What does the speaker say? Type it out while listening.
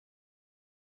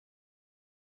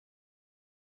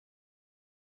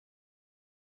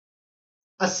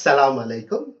Assalamu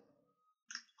alaikum.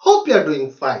 Hope you are doing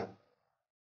fine.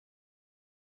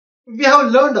 We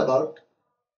have learned about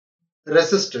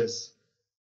resistors,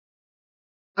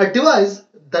 a device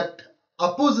that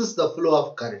opposes the flow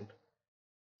of current.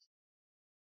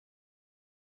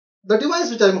 The device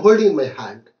which I am holding in my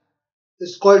hand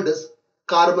is called as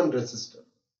carbon resistor.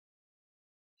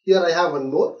 Here I have one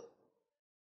more.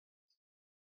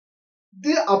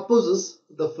 They opposes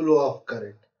the flow of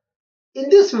current. In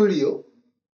this video,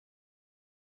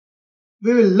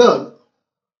 we will learn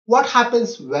what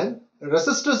happens when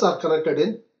resistors are connected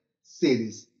in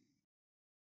series.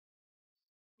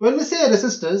 When we say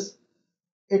resistors,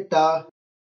 it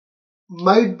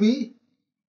might be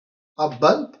a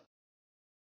bulb,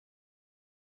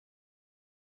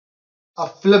 a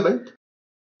filament,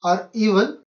 or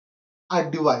even a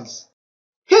device.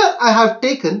 Here I have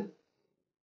taken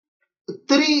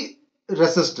three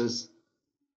resistors.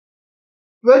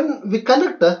 When we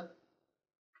connect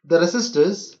the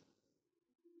resistors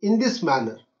in this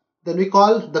manner, then we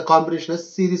call the combination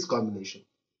as series combination.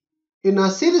 In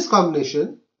a series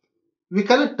combination, we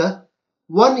connect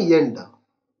one end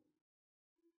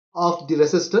of the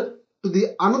resistor to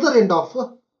the another end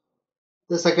of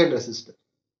the second resistor.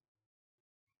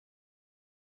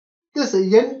 This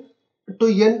end to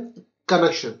end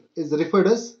connection is referred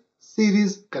as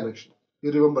series connection.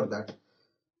 You remember that.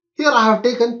 Here I have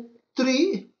taken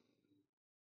three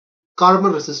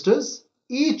carbon resistors,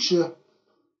 each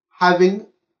having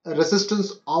a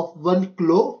resistance of 1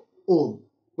 kilo ohm.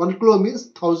 1 kilo means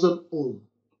 1000 ohm.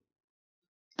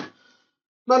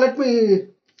 Now let me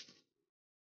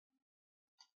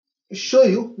show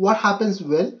you what happens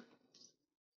when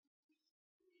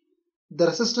the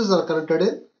resistors are connected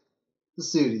in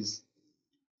series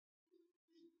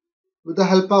with the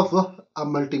help of a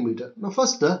multimeter. Now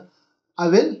first I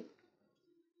will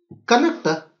connect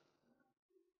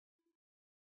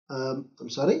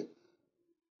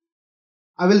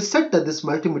I will set this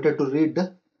multimeter to read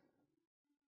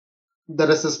the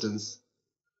resistance.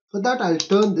 For that I will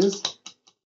turn this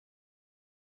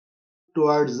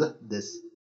towards this.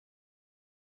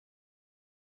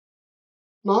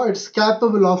 Now it's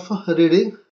capable of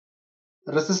reading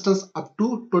resistance up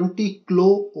to 20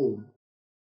 kilo ohm.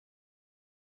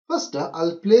 First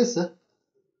I'll place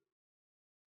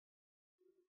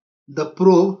the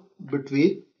probe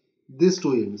between these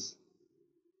two ends.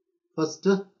 First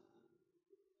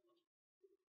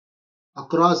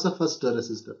across the first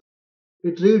resistor.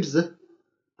 It reads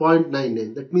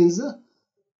 0.99, that means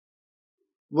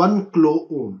 1 kilo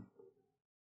ohm.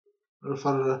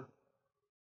 For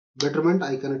betterment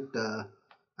I connect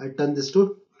I turn this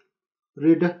to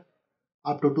read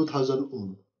up to 2000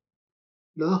 ohm.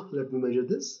 Now let me measure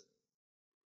this.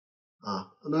 Now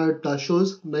it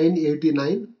shows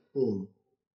 989 ohm.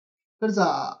 That's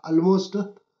almost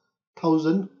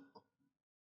 1000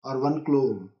 or 1 kilo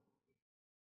ohm.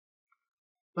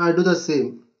 Now I do the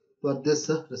same for this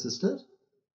resistor.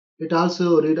 It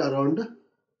also read around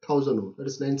 1000 ohm, that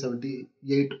is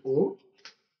 978 ohm.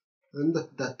 And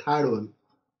the third one,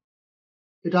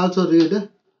 it also read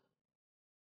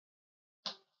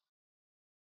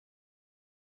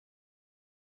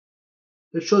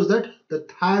it shows that the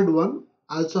third one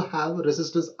also have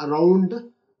resistance around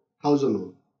 1000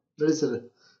 ohm, that is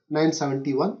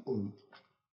 971 ohm.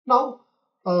 Now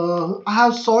I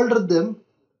have soldered them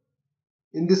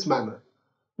in this manner.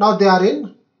 Now they are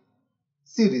in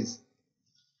series.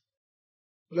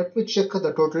 Let me check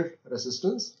the total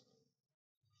resistance.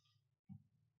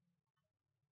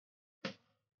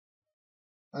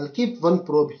 I'll keep one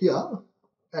probe here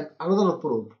and another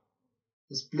probe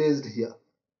is placed here.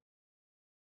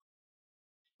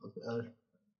 Okay,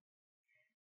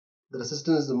 the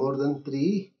resistance is more than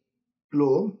 3 kilo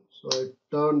ohm, so I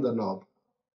turn the knob.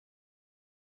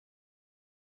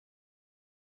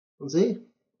 You see,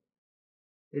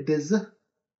 it is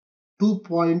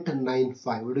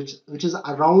 2.95, which is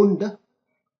around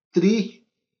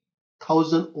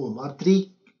 3000 ohm or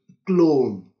 3 kilo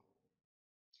ohm.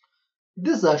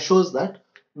 This shows that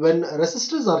when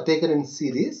resistors are taken in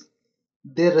series,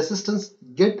 their resistance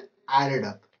get added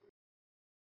up.